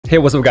Hey,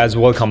 what's up guys,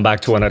 welcome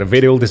back to another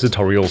video. This is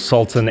Tario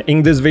Sultan.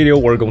 In this video,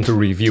 we're going to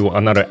review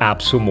another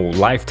Appsumo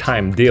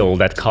lifetime deal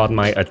that caught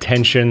my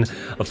attention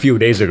a few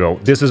days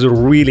ago. This is a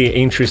really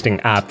interesting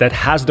app that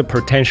has the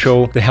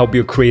potential to help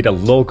you create a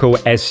local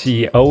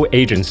SEO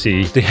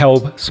agency to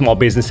help small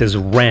businesses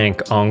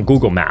rank on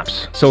Google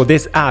Maps. So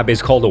this app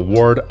is called a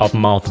word of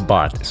mouth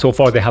bot. So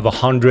far, they have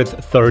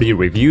 130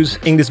 reviews.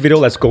 In this video,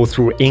 let's go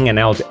through in and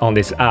out on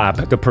this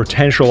app, the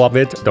potential of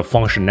it, the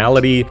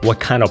functionality, what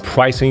kind of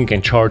pricing you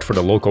can charge for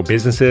the local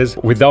businesses.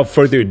 Without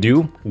further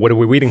ado, what are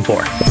we waiting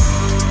for?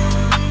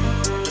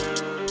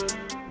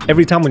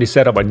 Every time when you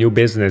set up a new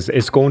business,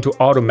 it's going to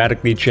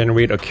automatically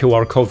generate a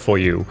QR code for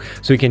you.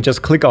 So you can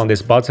just click on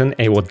this button and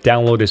it will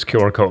download this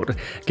QR code.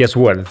 Guess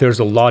what? There's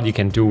a lot you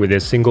can do with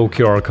this single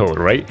QR code,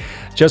 right?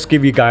 Just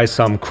give you guys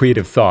some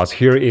creative thoughts.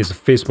 Here is a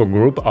Facebook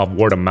group of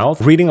word of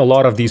mouth. Reading a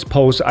lot of these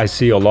posts, I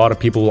see a lot of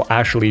people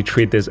actually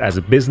treat this as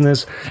a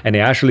business and they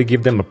actually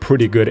give them a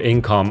pretty good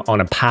income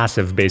on a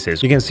passive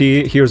basis. You can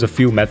see here's a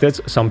few methods.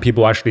 Some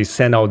people actually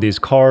send out these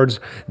cards,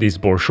 these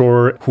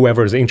brochure.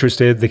 Whoever is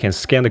interested, they can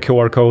scan the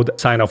QR code,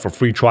 sign up for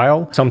free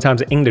trial.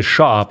 Sometimes in the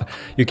shop,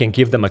 you can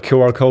give them a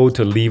QR code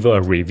to leave a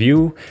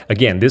review.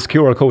 Again, this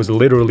QR code is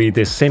literally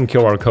the same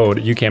QR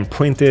code. You can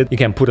print it, you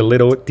can put a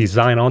little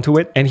design onto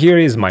it. And here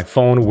is my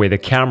phone with the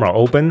camera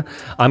open.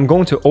 I'm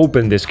going to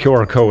open this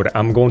QR code.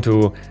 I'm going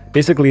to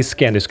basically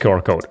scan this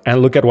QR code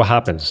and look at what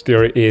happens.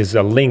 There is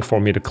a link for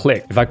me to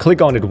click. If I click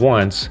on it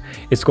once,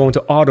 it's going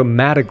to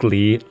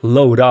automatically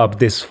load up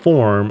this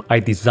form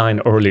I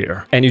designed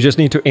earlier. And you just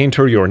need to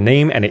enter your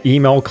name and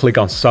email, click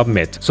on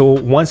submit. So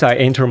once I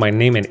enter my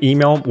name and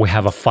email, we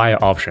have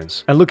 5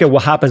 options. And look at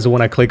what happens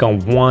when I click on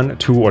 1,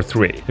 2, or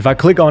 3. If I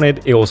click on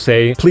it, it will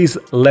say, please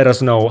let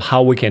us know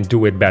how we can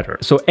do it better.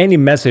 So any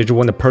message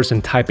when the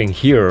person typing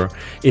here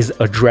is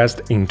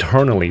addressed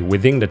internally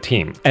within the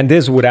team. And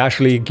this would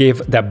actually give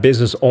that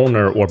business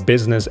owner or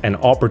business an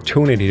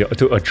opportunity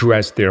to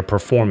address their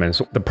performance.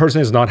 The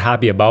person is not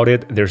happy about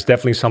it, there's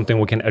definitely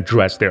something we can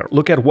address there.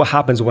 Look at what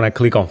happens when I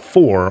click on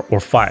 4 or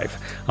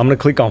 5. I'm going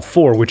to click on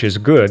 4, which is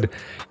good.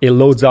 It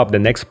loads up the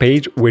next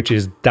page, which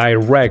is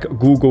direct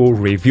Google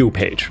review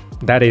page.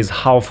 That is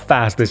how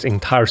fast this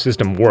entire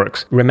system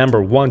works.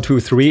 Remember, 1,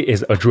 2, 3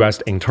 is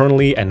addressed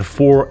internally and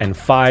 4 and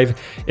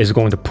 5 is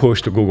going to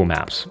push to Google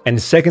Maps. And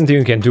the second thing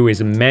you can do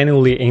is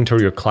manually enter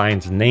your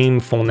client's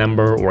name, phone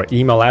number, or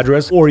email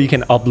address, or you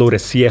can upload a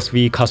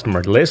CSV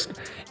customer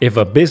list. If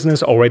a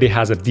business already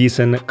has a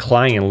decent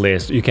client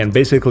list, you can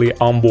basically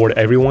onboard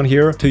everyone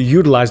here to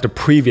utilize the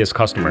previous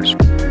customers.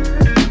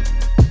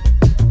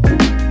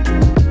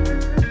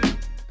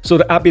 So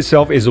the app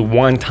itself is a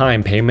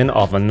one-time payment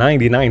of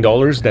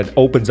 $99 that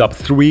opens up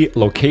 3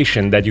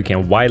 locations that you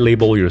can white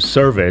label your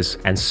service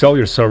and sell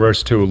your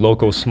service to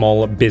local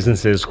small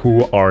businesses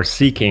who are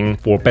seeking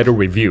for better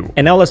review.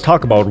 And now let's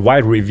talk about why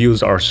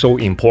reviews are so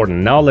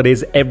important.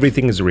 Nowadays,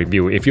 everything is a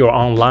review. If you're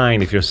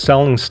online, if you're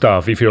selling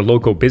stuff, if you're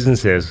local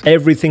businesses,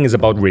 everything is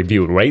about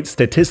review, right?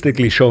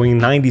 Statistically showing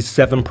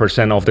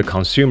 97% of the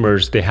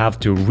consumers, they have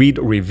to read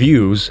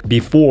reviews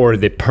before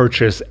they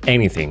purchase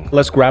anything.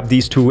 Let's grab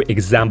these 2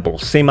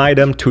 examples. Same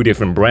item, 2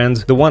 different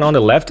brands. The one on the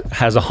left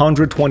has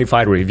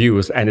 125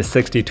 reviews and is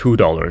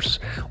 $62.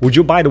 Would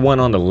you buy the one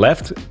on the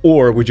left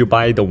or would you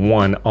buy the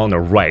one on the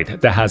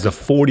right that has a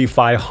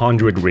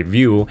 4,500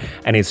 review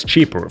and it's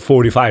cheaper,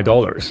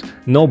 $45?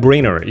 No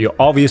brainer, you're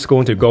obviously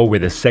going to go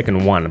with the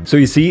second one. So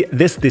you see,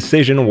 this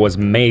decision was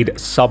made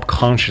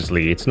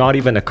subconsciously. It's not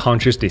even a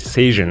conscious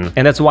decision.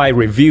 And that's why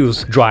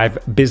reviews drive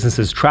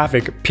businesses'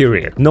 traffic,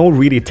 period. No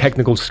really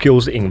technical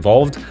skills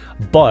involved,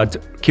 but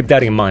keep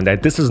that in mind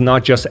that this is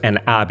not just an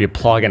app you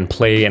plug and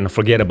play and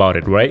forget about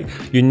it, right?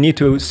 You need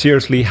to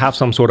seriously have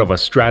some sort of a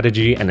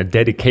strategy and a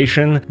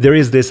dedication. There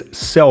is this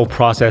sell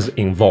process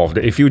involved.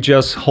 If you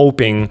just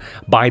hoping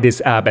buy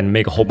this app and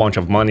make a whole bunch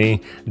of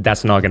money,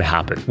 that's not gonna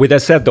happen. With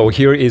that said though,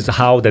 here is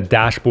how the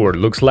dashboard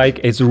looks like.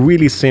 It's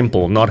really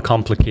simple, not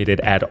complicated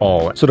at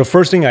all. So the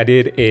first thing I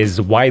did is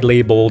white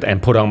labeled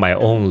and put on my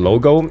own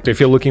logo. So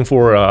if you're looking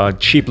for a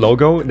cheap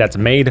logo that's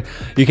made,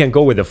 you can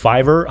go with the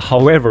Fiverr.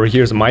 However,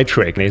 here's my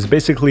trick. It's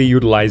basically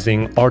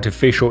utilizing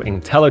artificial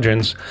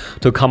intelligence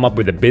to come up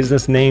with the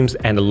business names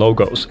and the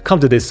logos. Come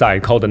to this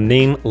site called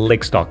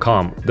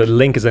namelicks.com. The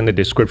link is in the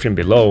description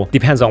below.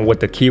 Depends on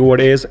what the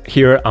keyword is.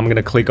 Here, I'm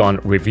gonna click on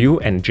review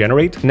and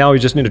generate. Now you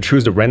just need to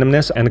choose the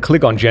randomness and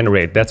click on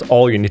generate. That's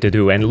all you need to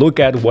do and look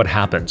at what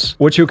happens.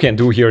 What you can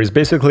do here is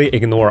basically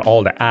ignore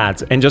all the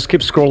ads and just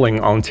keep scrolling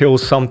until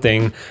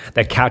something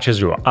that catches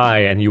your eye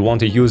and you want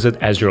to use it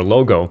as your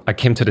logo. I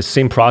came to the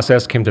same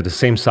process, came to the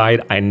same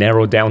site. I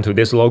narrowed down to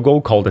this logo logo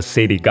called the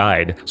City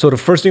Guide. So the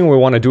first thing we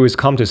want to do is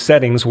come to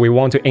settings. We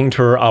want to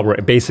enter our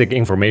basic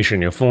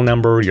information, your phone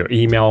number, your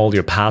email,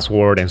 your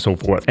password, and so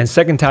forth. And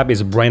second tab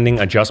is branding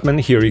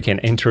adjustment. Here you can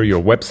enter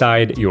your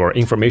website, your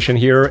information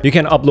here. You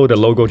can upload the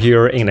logo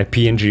here in a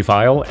PNG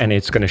file and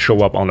it's going to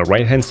show up on the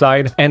right hand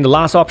side. And the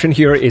last option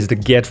here is the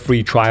get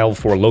free trial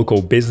for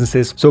local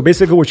businesses. So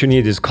basically what you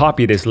need is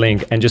copy this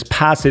link and just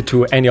pass it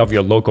to any of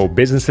your local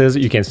businesses.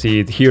 You can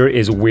see here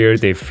is where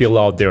they fill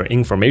out their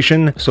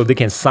information so they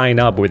can sign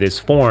up with this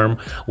form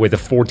with a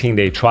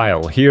 14-day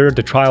trial. Here,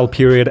 the trial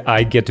period,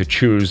 I get to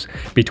choose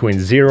between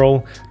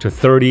 0 to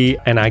 30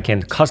 and I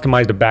can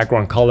customize the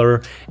background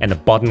color and the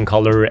button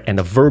color and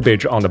the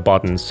verbiage on the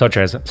button, such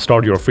as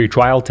start your free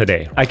trial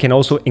today. I can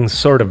also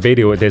insert a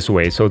video this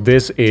way. So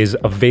this is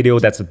a video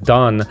that's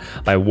done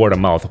by word of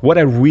mouth. What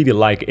I really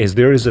like is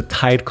there is a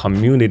tight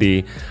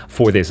community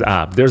for this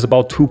app. There's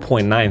about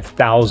 2.9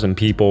 thousand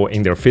people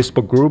in their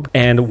Facebook group.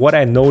 And what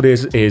I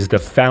noticed is the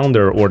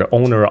founder or the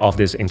owner of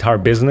this entire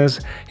business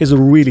is a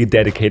really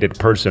dedicated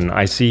person.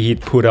 I see he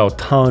put out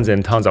tons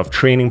and tons of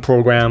training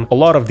program. A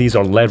lot of these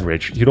are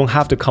leveraged. You don't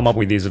have to come up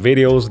with these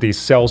videos, these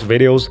sales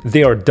videos.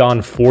 They are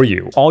done for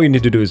you. All you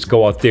need to do is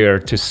go out there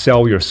to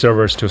sell your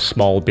service to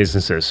small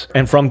businesses.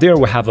 And from there,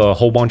 we have a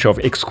whole bunch of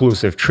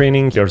exclusive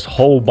training. There's a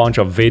whole bunch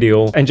of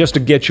video and just to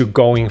get you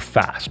going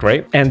fast,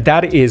 right? And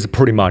that is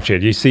pretty much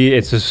it. You see,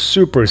 it's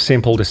super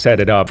simple to set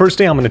it up. First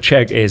thing I'm going to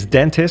check is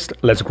dentist.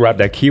 Let's grab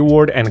that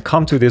keyword and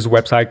come to this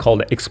website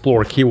called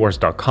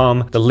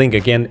explorekeywords.com. The link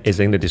again is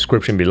in the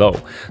description below.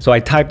 So I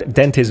typed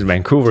dentist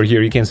Vancouver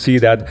here. You can see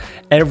that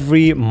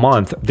every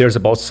month there's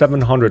about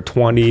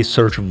 720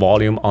 search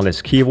volume on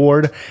this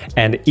keyword,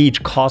 and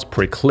each cost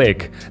per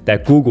click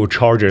that Google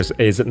charges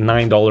is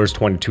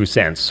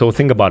 $9.22. So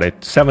think about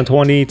it,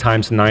 720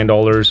 times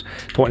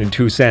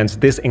 $9.22.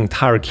 This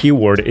entire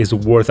keyword is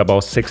worth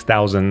about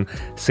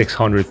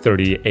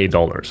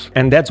 $6,638.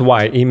 And that's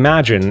why,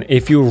 imagine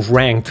if you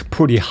ranked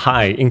pretty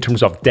high in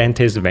terms of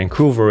dentist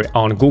Vancouver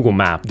on Google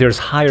Maps, there's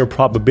higher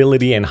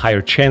probability and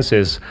higher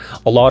chances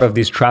a lot of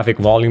this traffic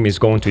volume is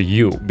going to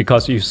you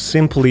because you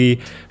simply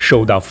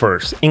showed up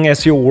first. In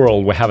SEO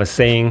world, we have a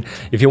saying,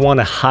 if you want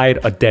to hide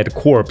a dead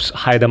corpse,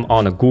 hide them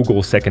on a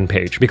Google second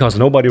page, because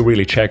nobody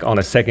really check on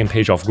the second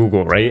page of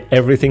Google, right?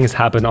 Everything has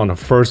happened on the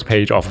first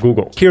page of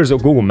Google. Here's a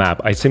Google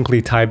map. I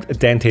simply typed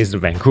dentist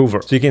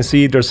Vancouver. So you can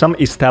see there's some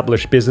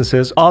established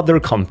businesses. Other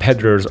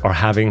competitors are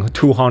having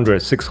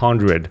 200,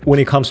 600. When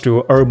it comes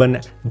to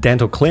Urban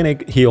Dental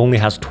Clinic, he only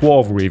has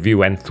 12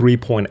 review and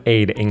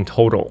 3.8 in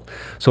total.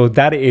 So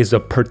that is a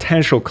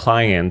potential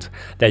client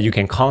that you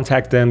can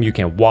contact them. You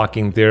can walk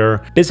in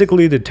there,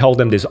 basically to tell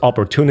them this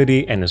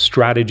opportunity and a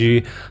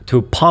strategy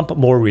to pump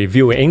more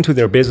review into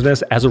their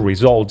business. As a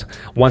result,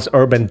 once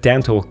Urban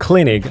Dental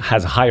Clinic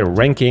has higher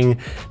ranking,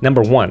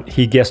 number one,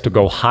 he gets to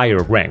go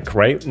higher rank,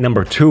 right?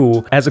 Number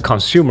two, as a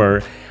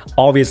consumer,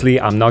 obviously,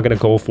 I'm not going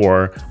to go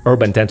for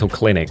Urban Dental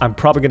Clinic. I'm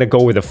probably going to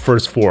go with the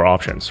first 4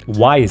 options.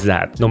 Why is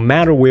that? No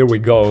matter where we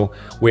go,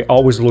 we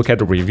always look at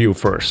the review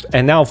first.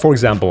 And now, for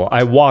example,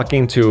 I walk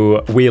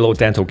into Willow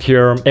Dental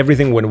Care.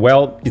 Everything went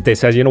well. They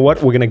said, you know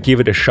what? We're going to give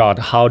it a shot.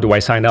 How do I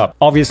sign up?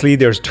 Obviously,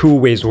 there's 2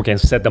 ways we can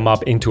set them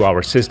up into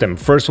our system.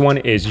 First one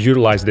is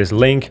utilize this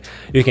link.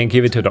 You can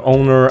give it to the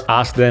owner,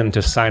 ask them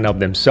to sign up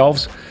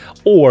themselves,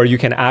 or you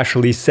can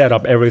actually set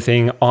up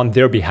everything on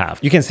their behalf.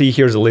 You can see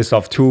here's a list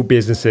of 2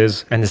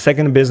 businesses, and the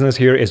second business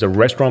here is a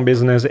restaurant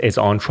business. It's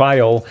on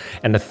trial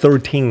and the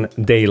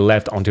 13th day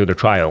left until the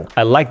trial.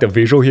 I like the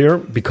visual here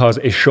because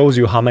it shows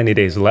you how many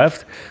days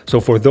left. So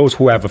for those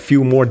who have a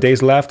few more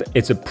days left,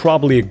 it's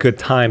probably a good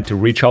time to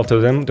reach out to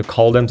them, to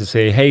call them to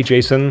say, hey,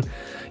 Jason,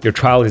 your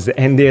trial is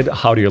ended.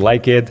 How do you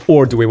like it?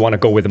 Or do we want to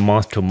go with a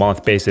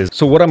month-to-month basis?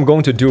 So what I'm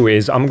going to do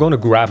is I'm going to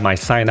grab my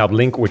sign up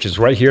link, which is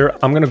right here.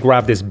 I'm going to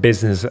grab this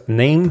business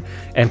name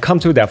and come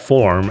to that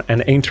form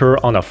and enter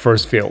on a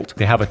first field.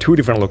 They have 2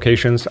 different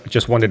locations. I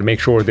just wanted to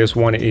make sure this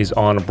one is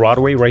on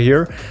Broadway right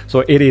here.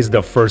 So it is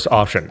the first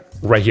option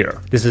right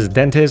here. This is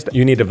dentist.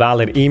 You need a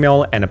valid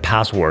email and a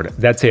password.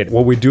 That's it.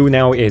 What we do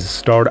now is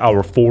start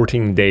our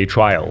 14-day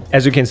trial.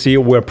 As you can see,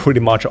 we're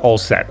pretty much all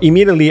set.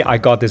 Immediately, I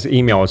got this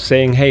email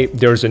saying, hey,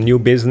 there's a new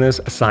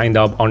business signed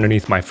up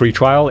underneath my free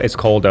trial. It's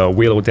called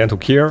Willow Dental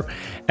Care.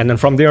 And then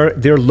from there,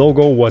 their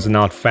logo was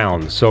not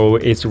found. So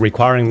it's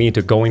requiring me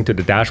to go into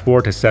the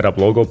dashboard to set up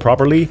logo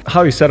properly.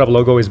 How you set up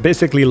logo is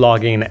basically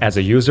log in as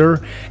a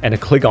user and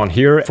click on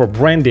here. For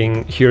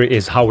branding, here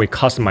is how we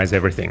customize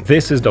everything.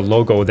 This is the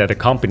logo that the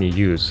company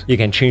use. You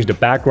can change the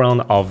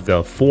background of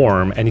the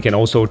form and you can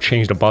also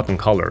change the button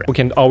color. We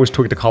can always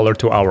tweak the color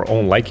to our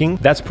own liking.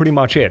 That's pretty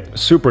much it.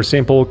 Super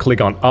simple.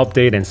 Click on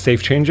update and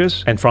save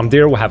changes. And from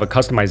there, we'll have a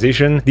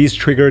customization. These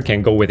triggers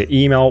can go with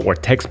email or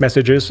text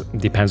messages.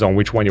 Depends on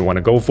which one you want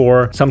to go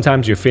for.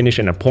 Sometimes you finish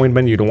an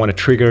appointment, you don't want to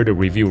trigger the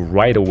review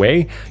right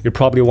away. You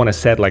probably want to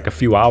set like a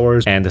few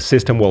hours and the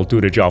system will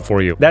do the job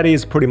for you. That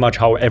is pretty much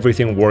how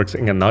everything works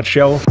in a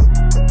nutshell.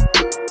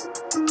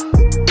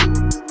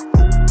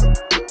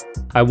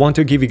 I want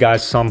to give you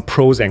guys some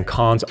pros and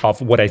cons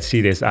of what I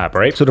see this app,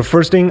 right? So the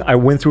first thing, I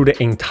went through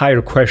the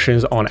entire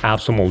questions on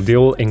Appsumo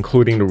deal,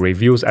 including the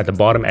reviews at the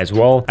bottom as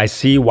well. I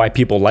see why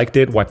people liked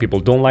it, why people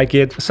don't like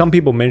it. Some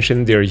people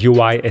mentioned their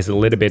UI is a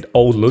little bit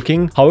old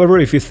looking. However,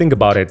 if you think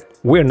about it,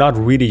 we're not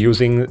really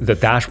using the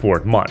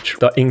dashboard much.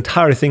 The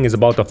entire thing is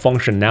about the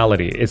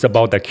functionality. It's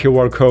about the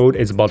QR code,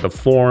 it's about the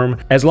form.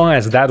 As long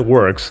as that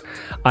works,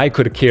 I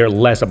could care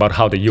less about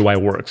how the UI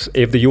works.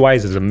 If the UI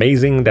is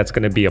amazing, that's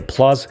going to be a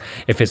plus.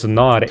 If it's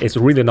not, it's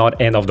really not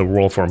end of the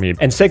world for me.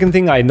 And second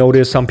thing I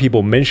noticed some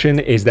people mention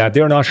is that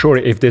they're not sure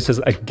if this is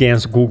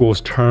against Google's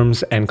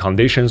terms and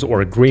conditions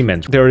or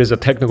agreement. There is a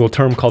technical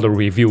term called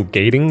review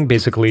gating.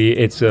 Basically,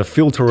 it's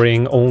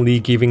filtering, only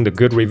giving the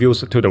good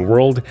reviews to the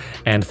world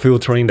and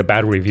filtering the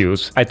bad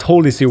reviews. I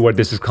totally see where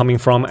this is coming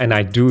from, and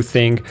I do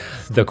think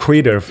the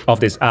creator of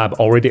this app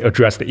already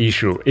addressed the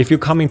issue. If you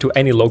come into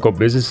any local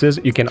businesses,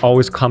 you can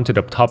always come to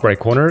the top right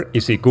corner. You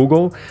see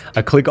Google.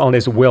 I click on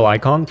this wheel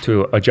icon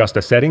to adjust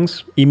the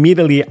settings.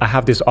 Immediately, I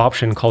have this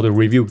option called the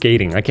review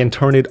gating. I can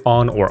turn it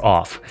on or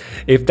off.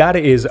 If that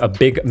is a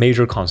big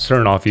major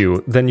concern of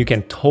you, then you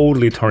can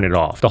totally turn it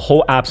off. The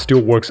whole app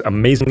still works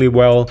amazingly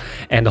well,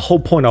 and the whole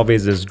point of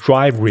it is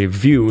drive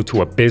review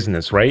to a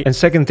business, right? And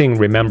second thing,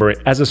 remember,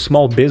 as a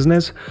small business,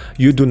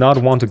 you do not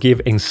want to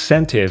give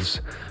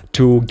incentives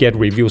to get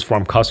reviews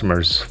from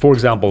customers. For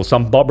example,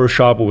 some barber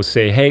shop will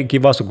say, hey,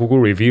 give us a Google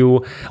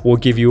review, we'll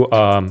give you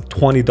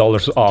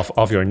 $20 off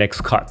of your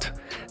next cut.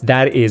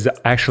 That is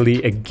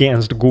actually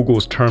against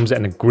Google's terms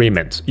and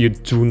agreements. You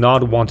do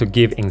not want to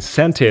give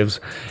incentives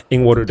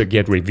in order to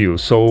get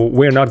reviews. So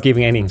we're not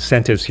giving any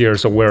incentives here,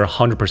 so we're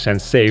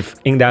 100% safe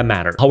in that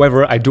matter.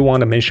 However, I do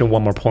want to mention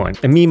one more point.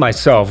 And me,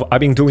 myself, I've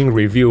been doing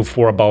review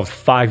for about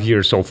 5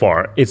 years so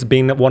far. It's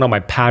been one of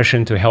my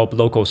passions to help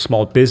local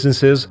small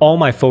businesses. All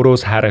my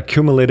photos had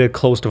accumulated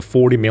close to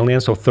 40 million,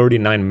 so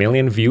 39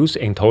 million views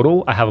in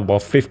total. I have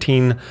about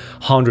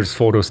 1,500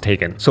 photos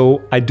taken.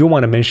 So I do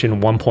want to mention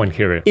one point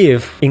here.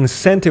 If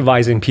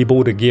incentivizing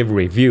people to give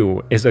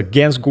review is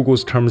against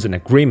Google's terms and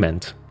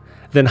agreement,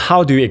 then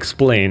how do you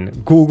explain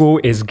Google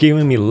is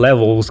giving me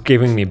levels,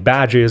 giving me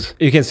badges?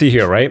 You can see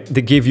here, right?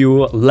 They give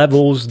you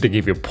levels, they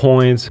give you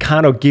points,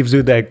 kind of gives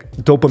you that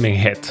dopamine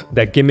hit,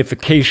 that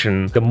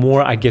gamification. The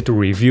more I get to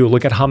review,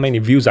 look at how many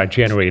views I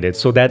generated.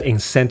 So that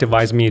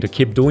incentivizes me to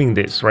keep doing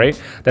this,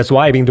 right? That's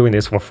why I've been doing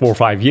this for 4 or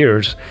 5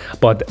 years.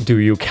 But do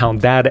you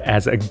count that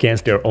as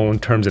against their own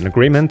terms and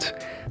agreement?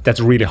 That's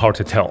really hard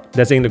to tell.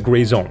 That's in the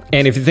gray zone.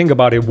 And if you think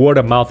about it, word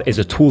of mouth is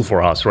a tool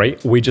for us,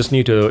 right? We just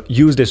need to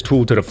use this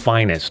tool to the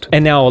finest.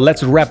 And now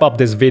let's wrap up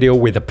this video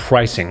with the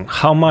pricing.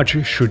 How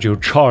much should you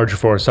charge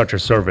for such a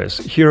service?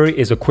 Here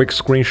is a quick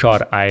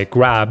screenshot I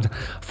grabbed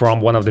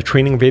from one of the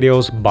training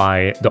videos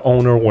by the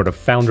owner or the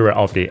founder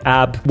of the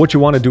app. What you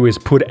want to do is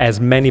put as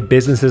many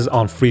businesses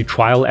on free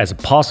trial as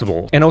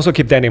possible. And also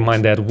keep that in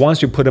mind that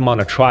once you put them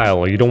on a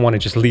trial, you don't want to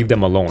just leave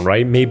them alone,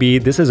 right? Maybe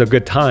this is a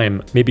good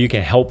time. Maybe you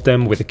can help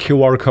them with a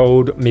QR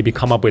code, maybe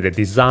come up with a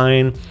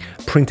design,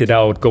 print it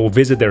out, go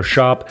visit their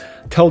shop,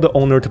 tell the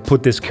owner to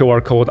put this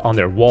QR code on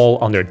their wall,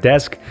 on their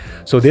desk.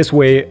 So this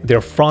way,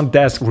 their front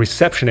desk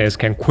receptionist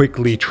can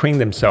quickly train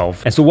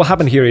themselves. And so what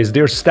happened here is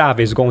their staff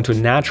is going to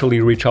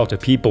naturally reach out to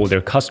people, their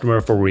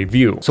customer, for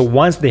review. So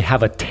once they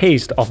have a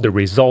taste of the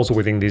results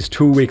within this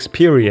 2 weeks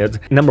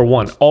period, number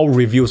one, all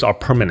reviews are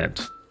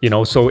permanent. You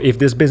know, so if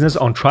this business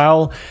on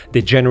trial,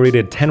 they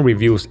generated 10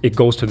 reviews, it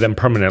goes to them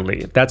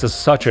permanently. That's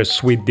such a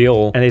sweet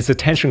deal, and it's a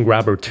attention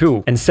grabber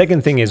too. And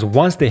second thing is,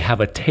 once they have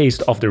a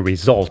taste of the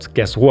results,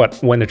 guess what?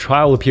 When the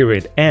trial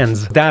period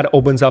ends, that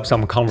opens up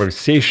some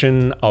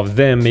conversation of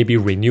them maybe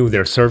renew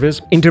their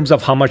service. In terms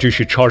of how much you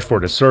should charge for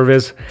the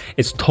service,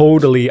 it's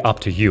totally up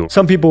to you.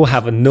 Some people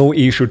have no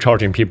issue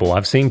charging people.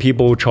 I've seen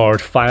people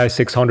charge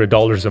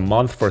 $500–600 a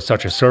month for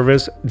such a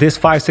service. This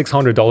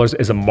 $500–600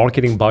 is a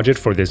marketing budget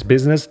for this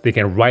business. They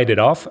can write it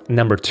off.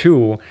 Number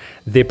two,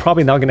 they're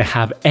probably not going to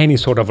have any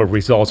sort of a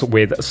results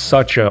with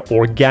such an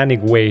organic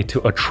way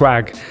to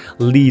attract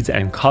leads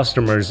and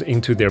customers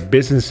into their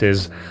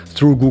businesses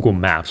through Google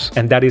Maps.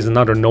 And that is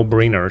another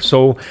no-brainer.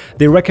 So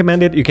they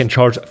recommended you can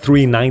charge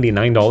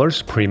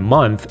 $399 per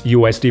month,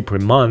 USD per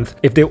month.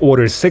 If they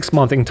order 6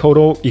 months in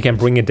total, you can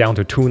bring it down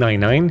to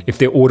 $299. If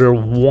they order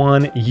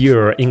 1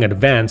 year in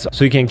advance,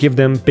 so you can give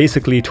them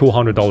basically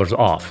 $200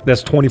 off.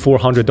 That's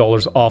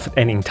 $2,400 off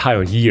an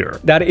entire year.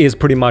 That is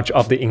pretty much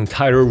of the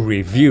entire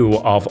review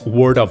of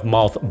word of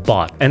mouth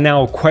bot. And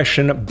now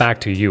question back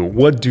to you.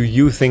 What do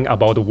you think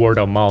about the word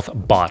of mouth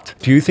bot?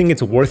 Do you think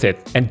it's worth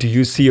it? And do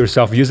you see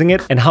yourself using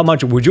it? And how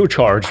much would you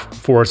charge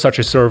for such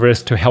a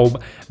service to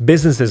help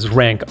businesses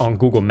rank on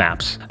Google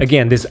Maps?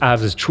 Again, this app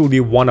is truly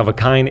one of a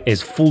kind,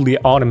 is fully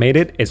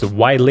automated, it's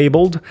white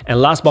labeled.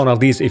 And last but not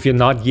least, if you're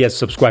not yet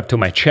subscribed to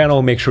my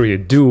channel, make sure you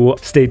do.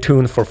 Stay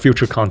tuned for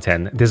future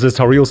content. This is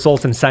Tario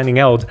Sultan signing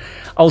out.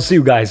 I'll see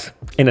you guys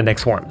in the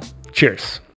next one. Cheers.